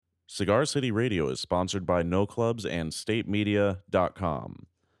Cigar City Radio is sponsored by No Clubs and StateMedia.com.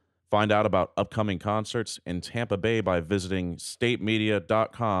 Find out about upcoming concerts in Tampa Bay by visiting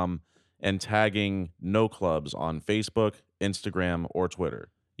StateMedia.com and tagging No Clubs on Facebook, Instagram, or Twitter.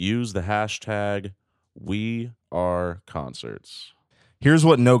 Use the hashtag #WeAreConcerts. Here's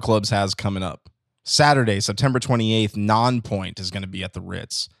what No Clubs has coming up. Saturday, September 28th, Nonpoint is going to be at the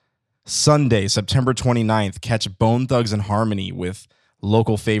Ritz. Sunday, September 29th, catch Bone Thugs and Harmony with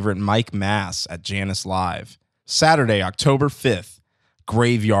local favorite Mike Mass at Janice Live. Saturday, October 5th,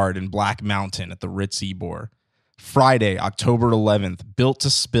 Graveyard in Black Mountain at the Ritz Ybor. Friday, October 11th, Built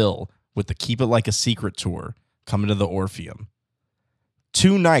to Spill with the Keep It Like a Secret tour coming to the Orpheum.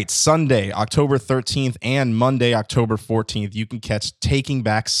 2 nights, Sunday, October 13th and Monday, October 14th, you can catch Taking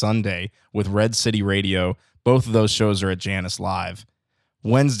Back Sunday with Red City Radio. Both of those shows are at Janice Live.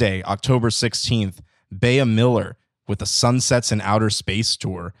 Wednesday, October 16th, Bea Miller with the Sunsets in Outer Space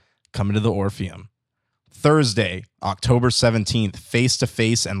tour coming to the Orpheum. Thursday, October 17th, Face to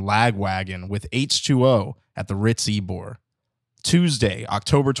Face and Lagwagon with H2O at the Ritz Ybor. Tuesday,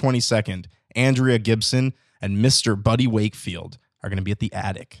 October 22nd, Andrea Gibson and Mr. Buddy Wakefield are going to be at the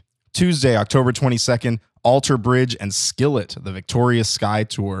Attic. Tuesday, October 22nd, Alter Bridge and Skillet, the Victorious Sky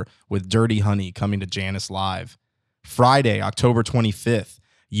tour with Dirty Honey coming to Janice Live. Friday, October 25th,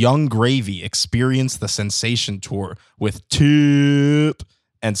 Young Gravy Experience the Sensation tour with Tip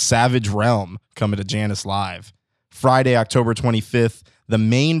and Savage Realm coming to Janice Live. Friday, October 25th, The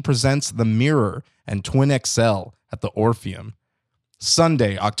Main presents The Mirror and Twin XL at the Orpheum.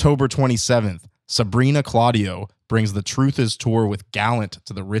 Sunday, October 27th, Sabrina Claudio brings the Truth Is tour with Gallant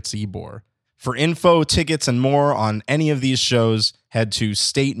to the Ritz Ybor. For info, tickets, and more on any of these shows, head to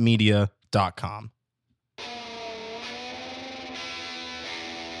statemedia.com.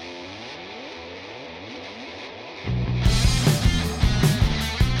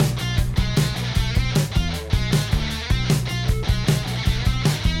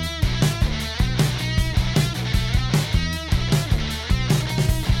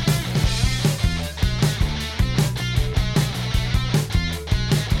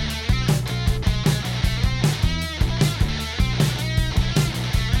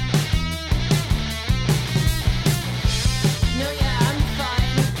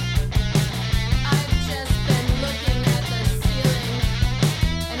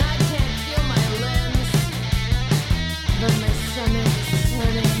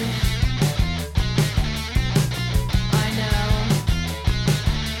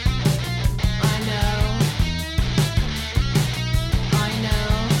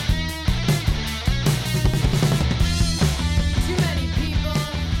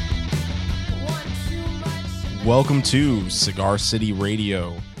 Welcome to Cigar City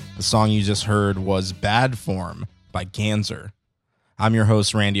Radio. The song you just heard was Bad Form by Ganser. I'm your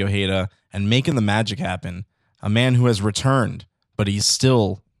host, Randy Ojeda, and making the magic happen, a man who has returned, but he's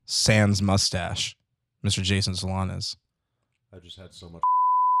still sans mustache, Mr. Jason Solanas. I just had so much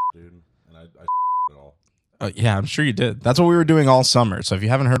dude, and I it all. Yeah, I'm sure you did. That's what we were doing all summer, so if you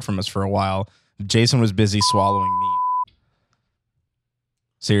haven't heard from us for a while, Jason was busy swallowing meat.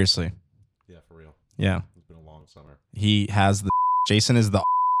 Seriously. Yeah, for real. Yeah. Summer. He has Jason is the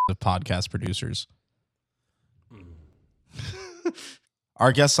of podcast producers.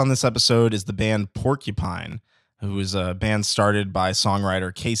 Our guest on this episode is the band Porcupine, who is a band started by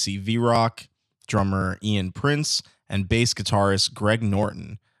songwriter Casey V-Rock, drummer Ian Prince, and bass guitarist Greg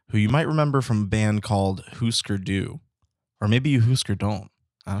Norton, who you might remember from a band called Husker Du. Or maybe you Husker don't.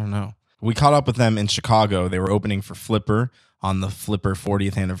 I don't know. We caught up with them in Chicago. They were opening for Flipper on the Flipper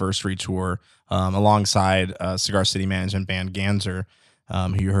 40th anniversary tour, alongside Cigar City management band Ganser,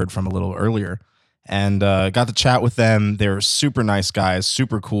 who you heard from a little earlier, and got to chat with them. They were super nice guys,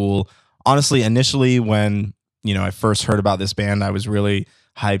 super cool. Honestly, initially when I first heard about this band, I was really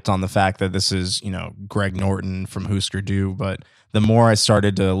hyped on the fact that this is Greg Norton from Husker Du, but the more I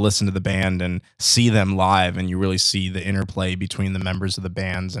started to listen to the band and see them live, and you really see the interplay between the members of the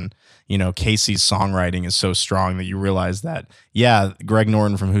bands, and Casey's songwriting is so strong that you realize that Greg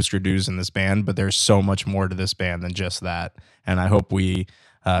Norton from Husker Du's in this band, but there's so much more to this band than just that. And I hope we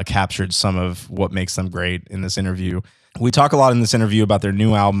captured some of what makes them great in this interview. We talk a lot in this interview about their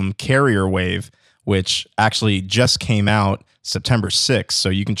new album Carrier Wave, which actually just came out September 6th. So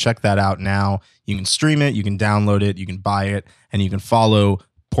you can check that out now. You can stream it, you can download it, you can buy it, and you can follow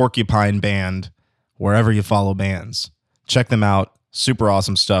Porcupine Band wherever you follow bands. Check them out. Super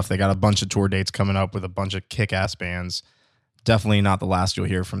awesome stuff. They got a bunch of tour dates coming up with a bunch of kick-ass bands. Definitely not the last you'll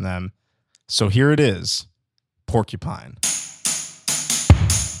hear from them. So here it is, Porcupine.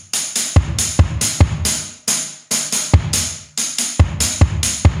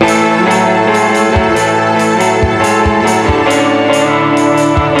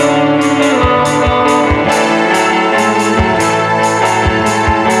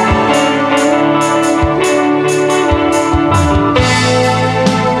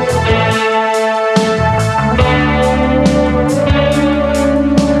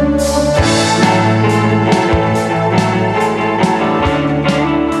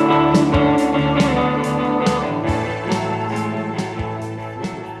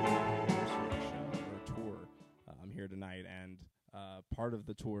 Part of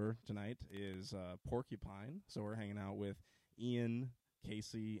the tour tonight is Porcupine. So we're hanging out with Ian,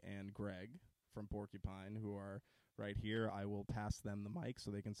 Casey, and Greg from Porcupine, who are right here. I will pass them the mic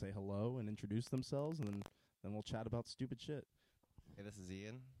so they can say hello and introduce themselves, and then we'll chat about stupid shit. Hey, this is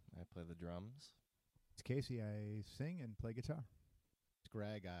Ian. I play the drums. It's Casey. I sing and play guitar. It's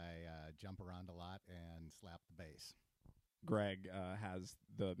Greg. I jump around a lot and slap the bass. Greg has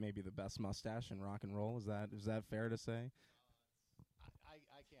maybe the best mustache in rock and roll. Is that fair to say?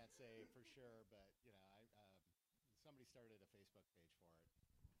 I can't say for sure, but somebody started a Facebook page for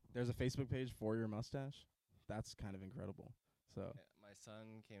it. There's a Facebook page for your mustache? That's kind of incredible. So Yeah, my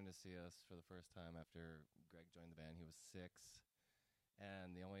son came to see us for the first time after Greg joined the band. He was 6,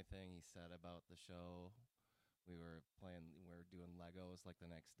 and the only thing he said about the show, we were doing Legos like the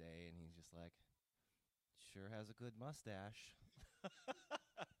next day, and he's just like, sure has a good mustache.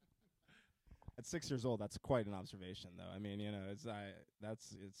 at 6 years old, that's quite an observation, though. I mean, it's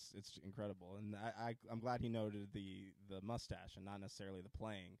incredible, and I'm glad he noted the mustache and not necessarily the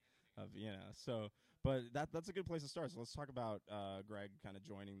playing of So, but that's a good place to start. So let's talk about Greg kind of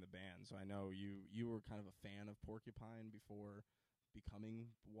joining the band. So I know you were kind of a fan of Porcupine before becoming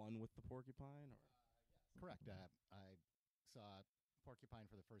one with the Porcupine, or Correct. I saw Porcupine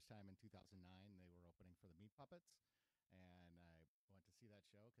for the first time in 2009. They were opening for the Meat Puppets, and I went to see that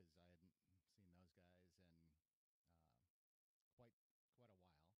show because I hadn't seen those guys in quite a while, probably about 20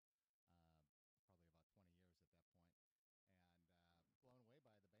 years at that point, and blown away by the band. And in 2009, 2010, I had an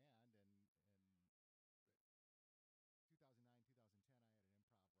improv rock combo called Clonakesa,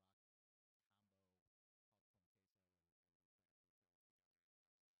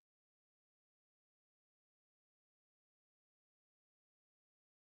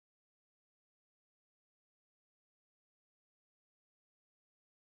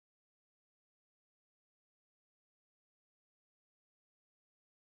 where we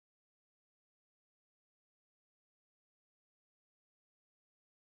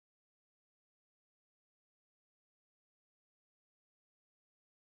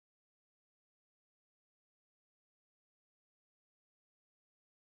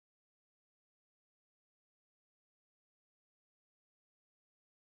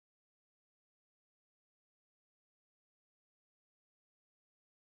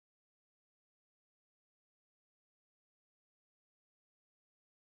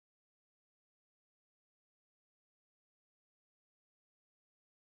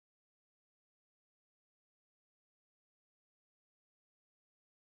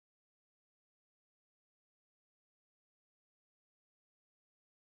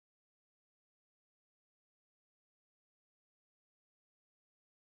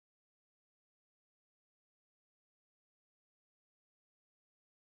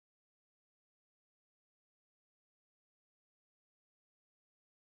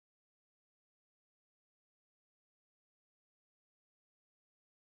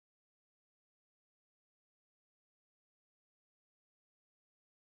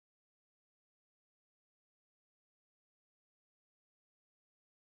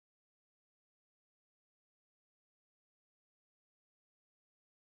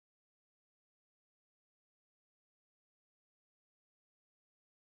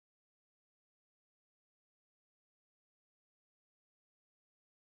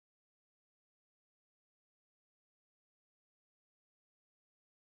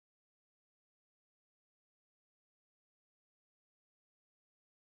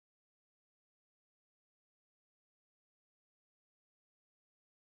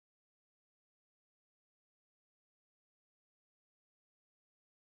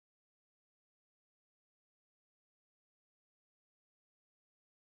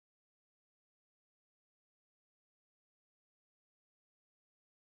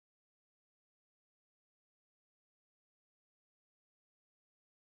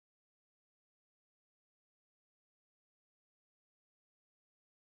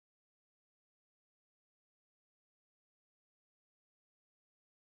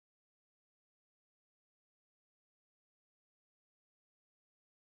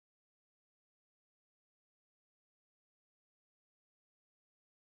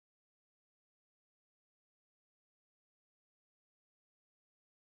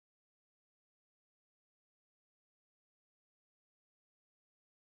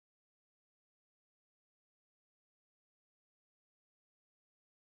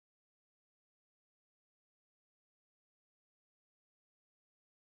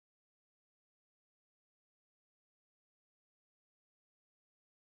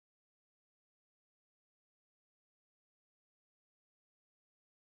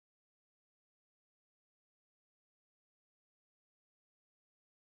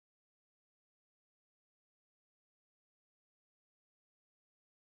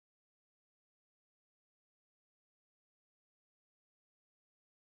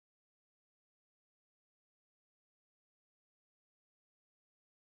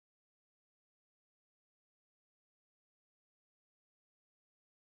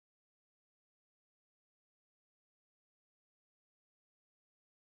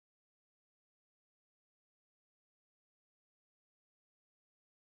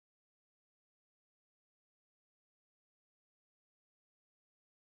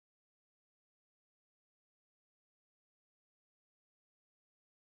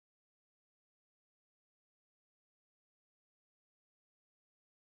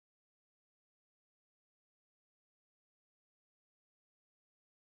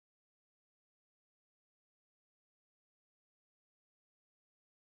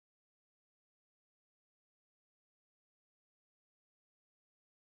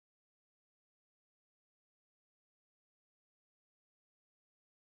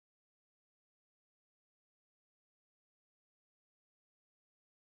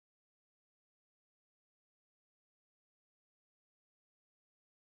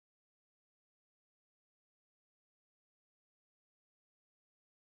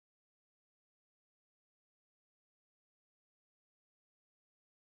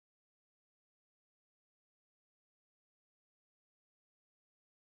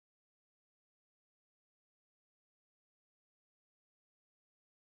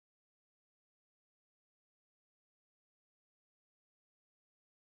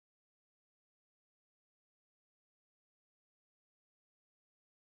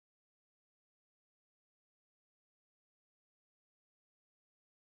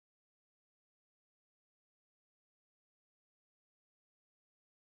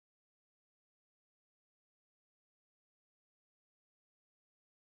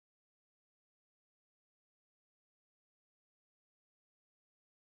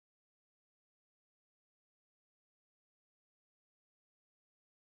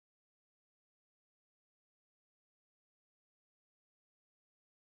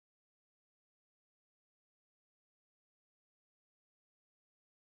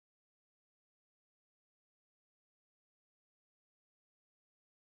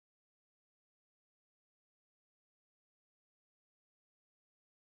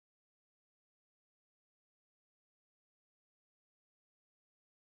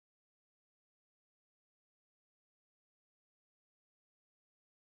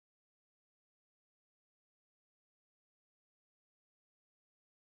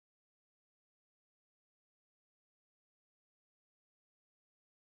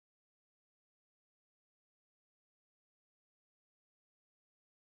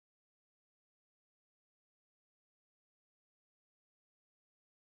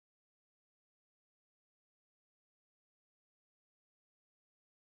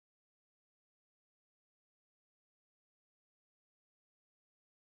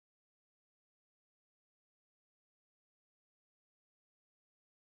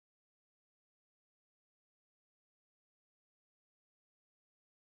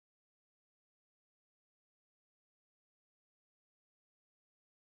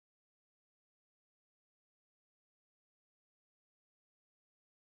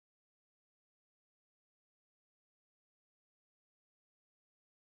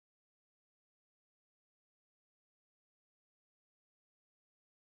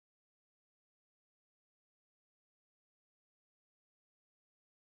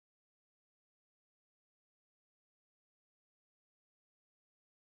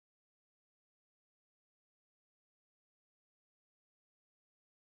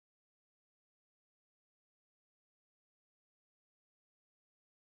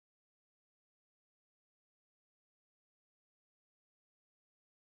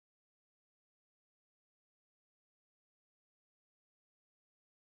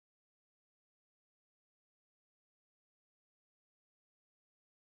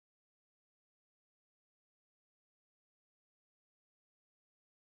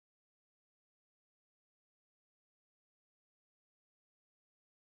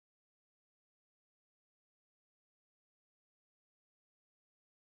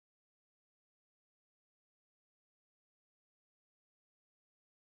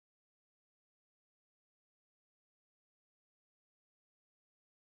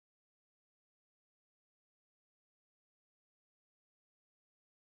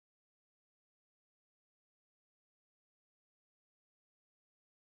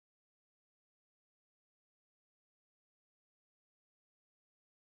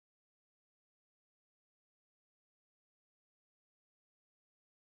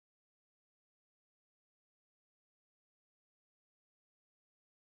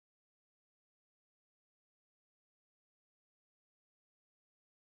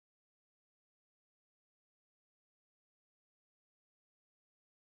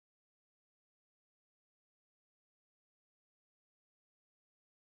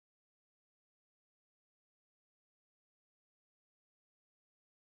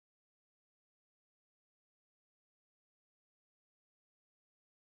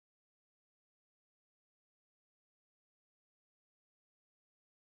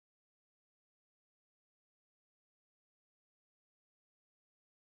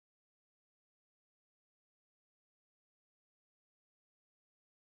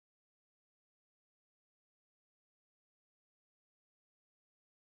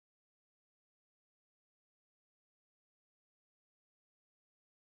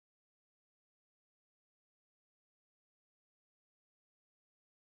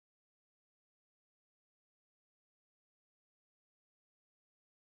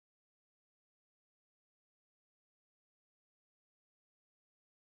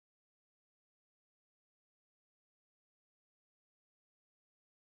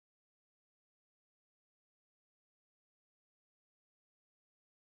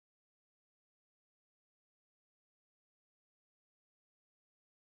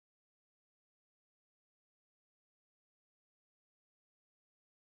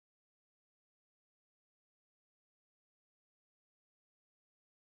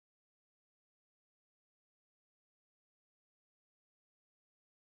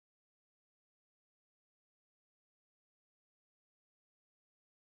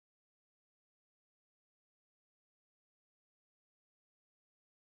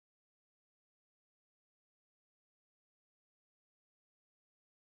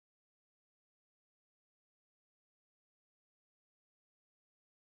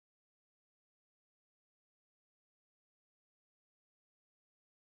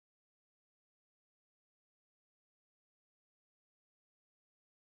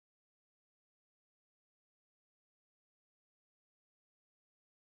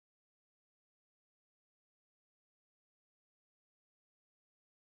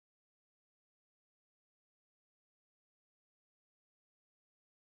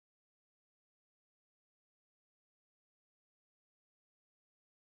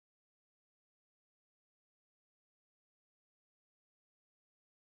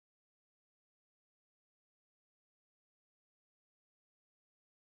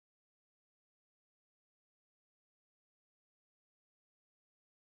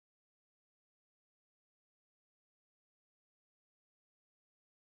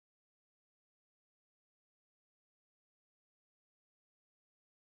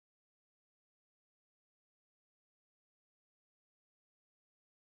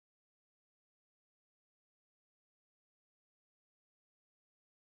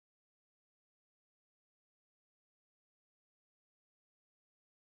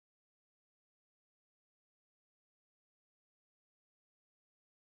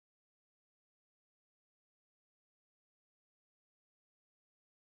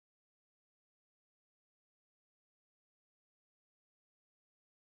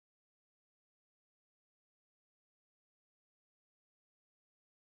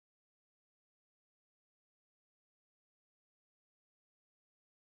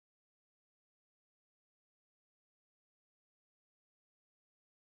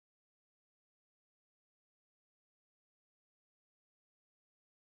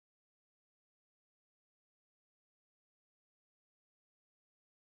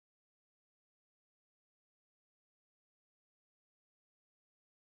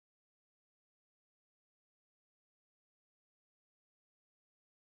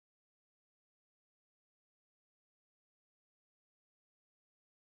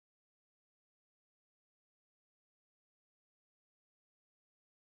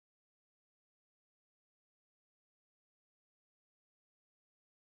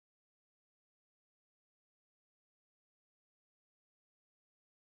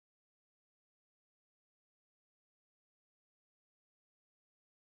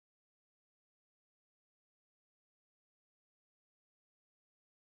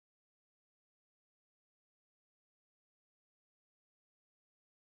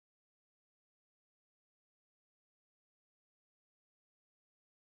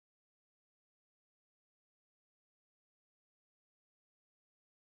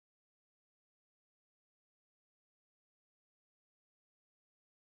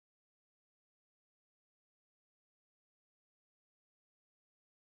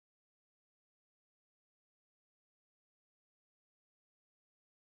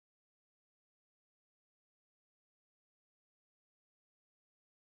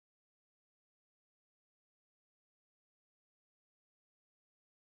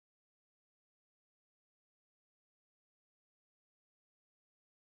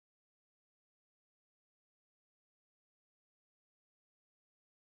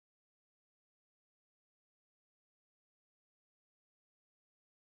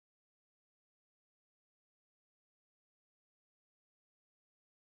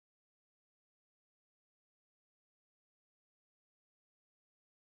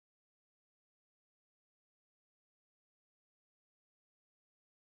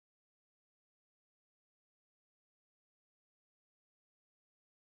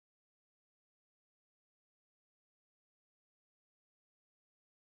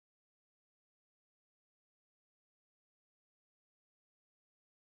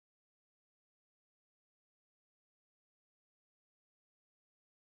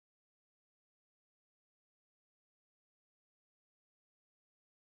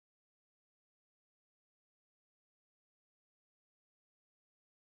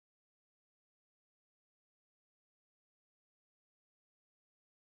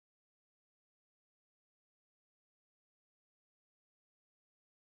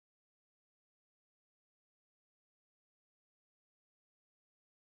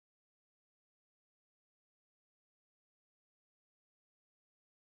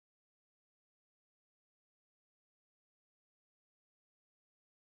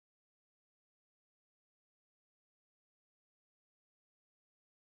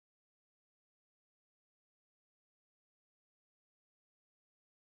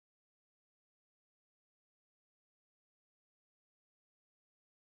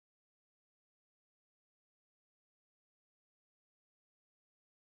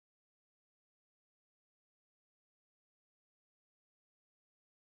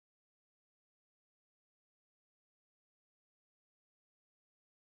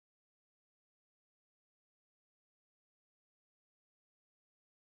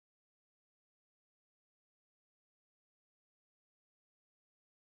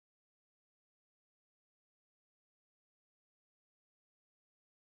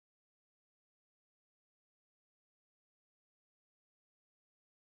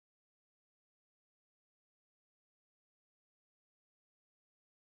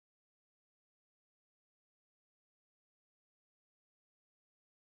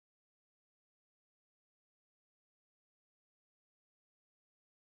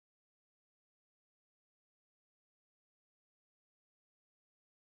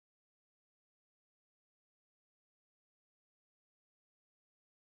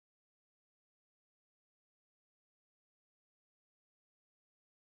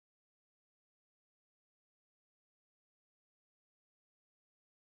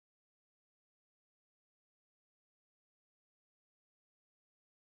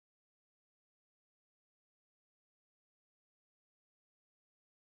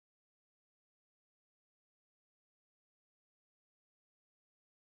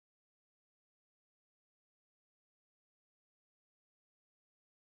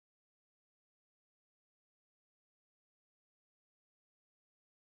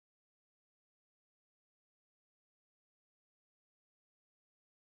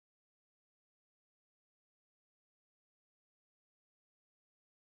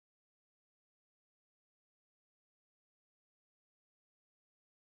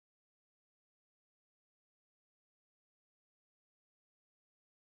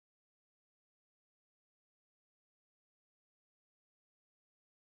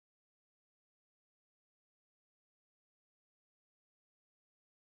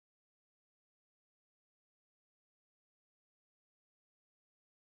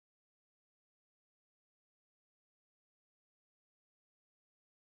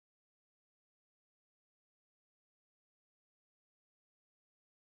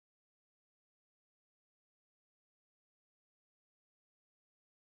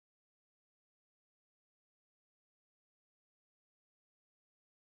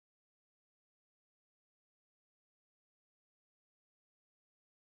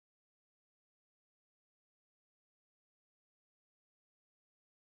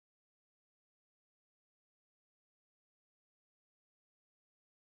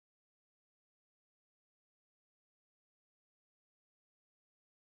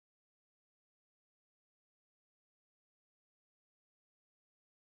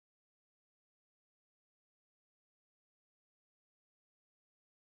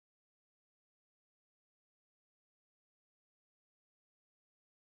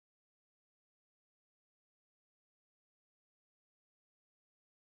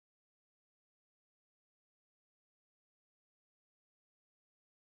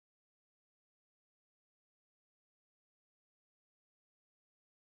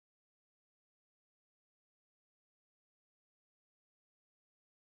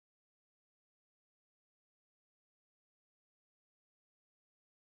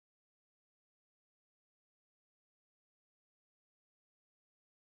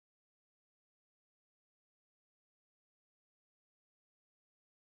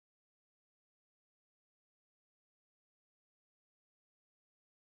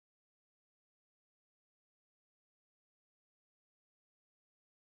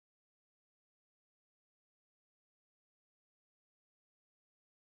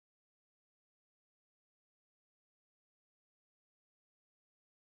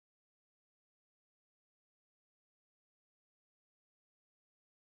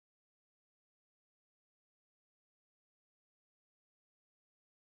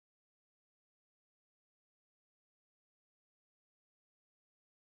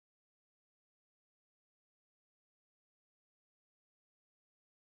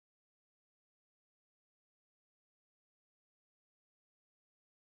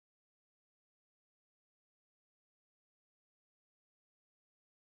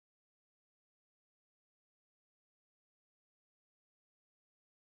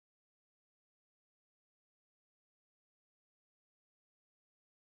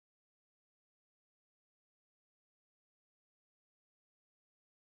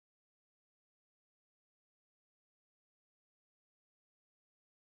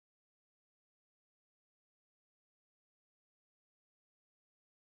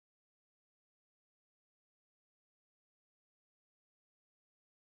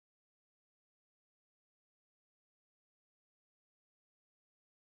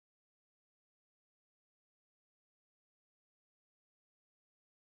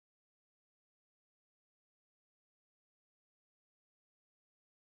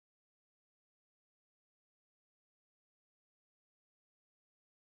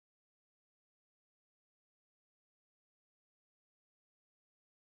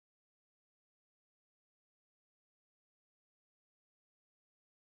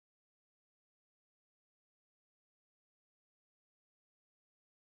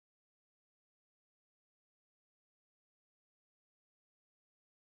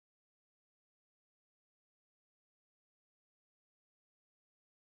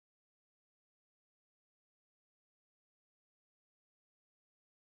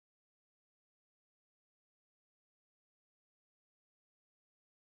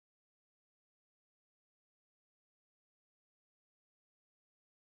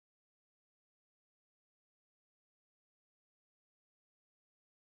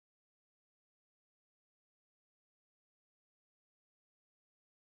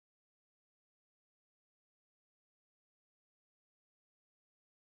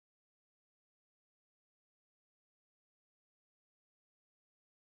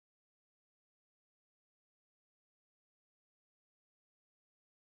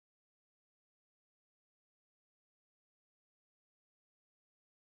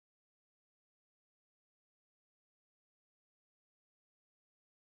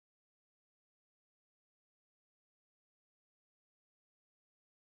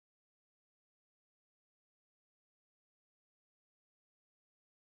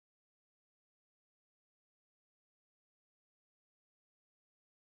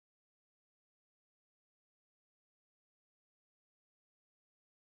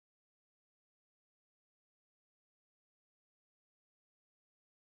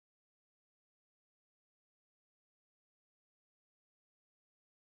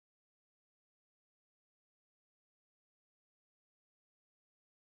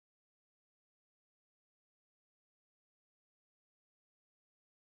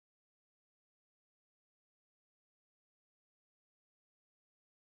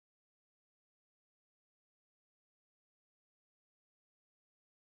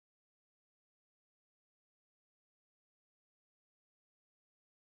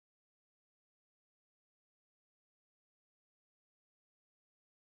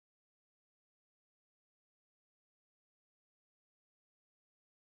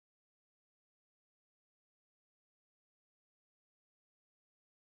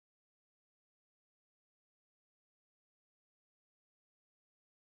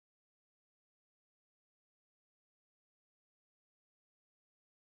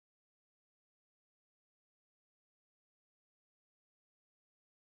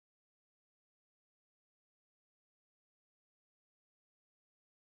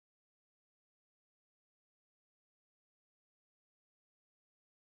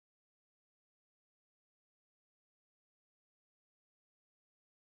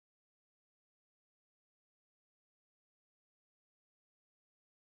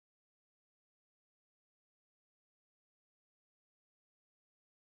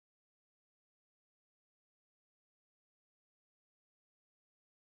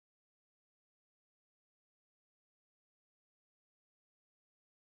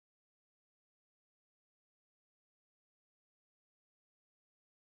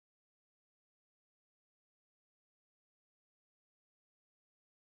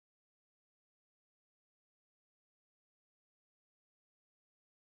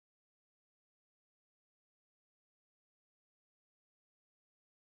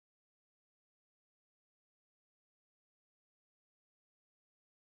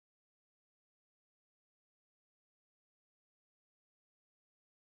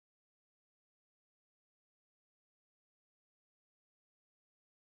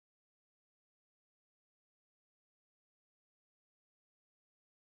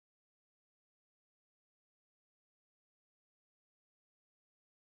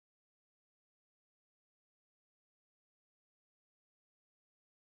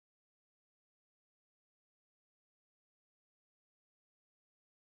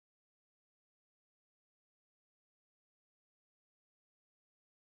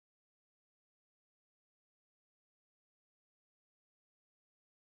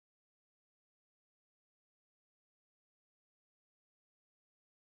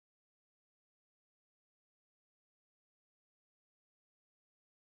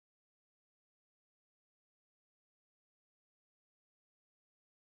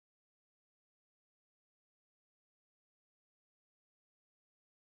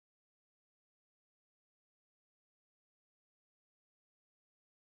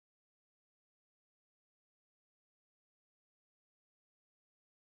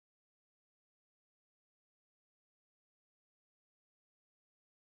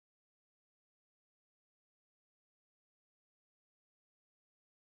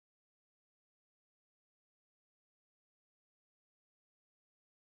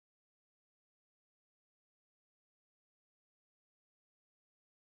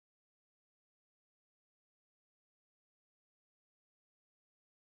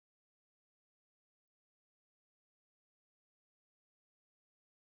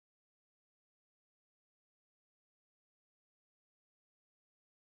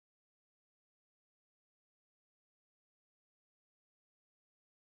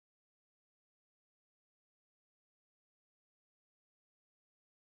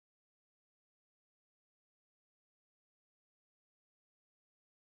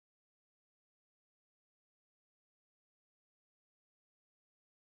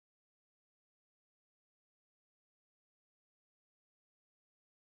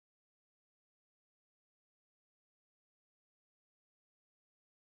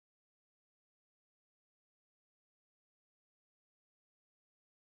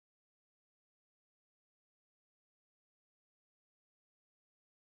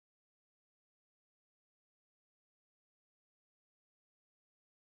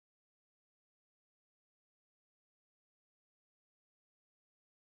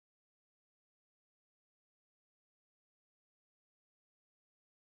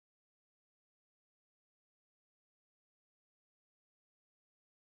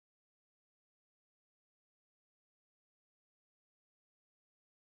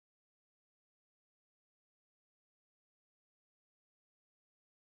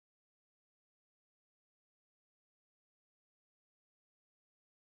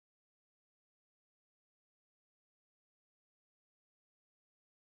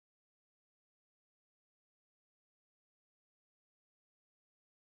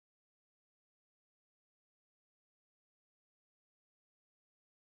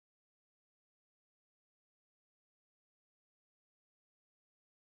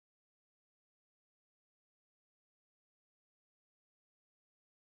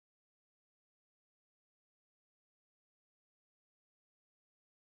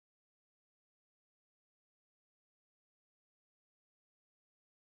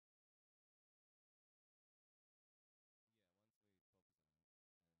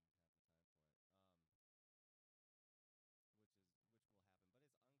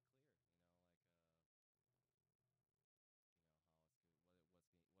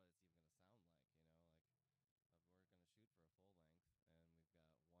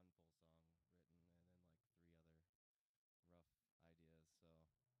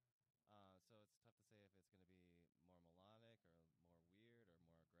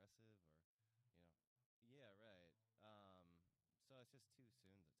it's just too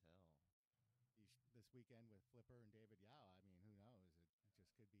soon to tell. This weekend with Flipper and David Yao, I mean, who knows? It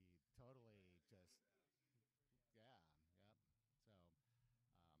just could be totally just, yeah, yep. So I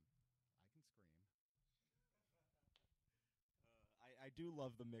can scream. I do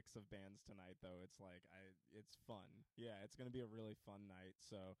love the mix of bands tonight, though. It's like it's fun. Yeah, it's gonna be a really fun night.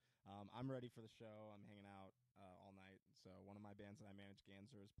 So I'm ready for the show. I'm hanging out all night. So one of my bands that I manage,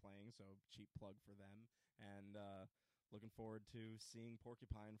 Ganser, is playing. So cheap plug for them. And looking forward to seeing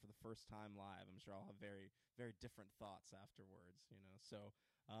Porcupine for the first time live. I'm sure I'll have very, very different thoughts afterwards. So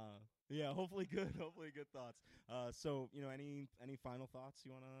yeah, hopefully good thoughts. So any final thoughts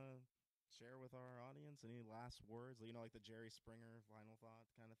you wanna share with our audience? Any last words? Like the Jerry Springer final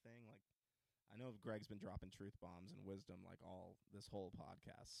thought kind of thing. Like, I know Greg's been dropping truth bombs and wisdom like all this whole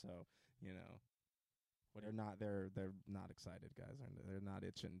podcast. So they're not excited, guys. They're not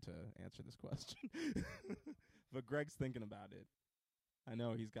itching to answer this question. But Greg's thinking about it. I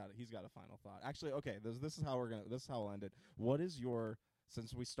know he's got a final thought. Actually, okay. This is how I'll end it. What is your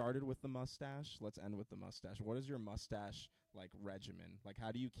Since we started with the mustache, let's end with the mustache. What is your mustache regimen?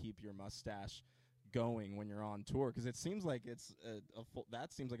 How do you keep your mustache going when you're on tour? Because it seems like it's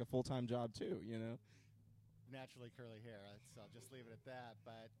that seems like a full-time job too. Naturally curly hair. I'll just leave it at that.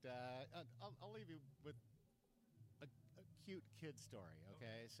 But I'll leave you with a cute kid story.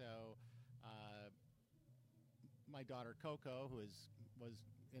 Okay, so my daughter Coco, who was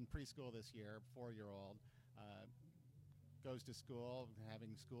in preschool this year, 4-year-old. Goes to school,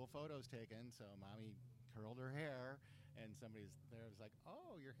 having school photos taken, so mommy curled her hair, and somebody's there was like,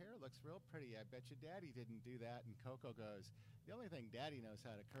 "Oh, your hair looks real pretty. I bet you daddy didn't do that." And Coco goes, "The only thing daddy knows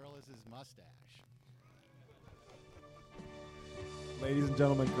how to curl is his mustache." Ladies and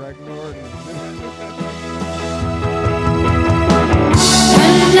gentlemen, Greg Norton.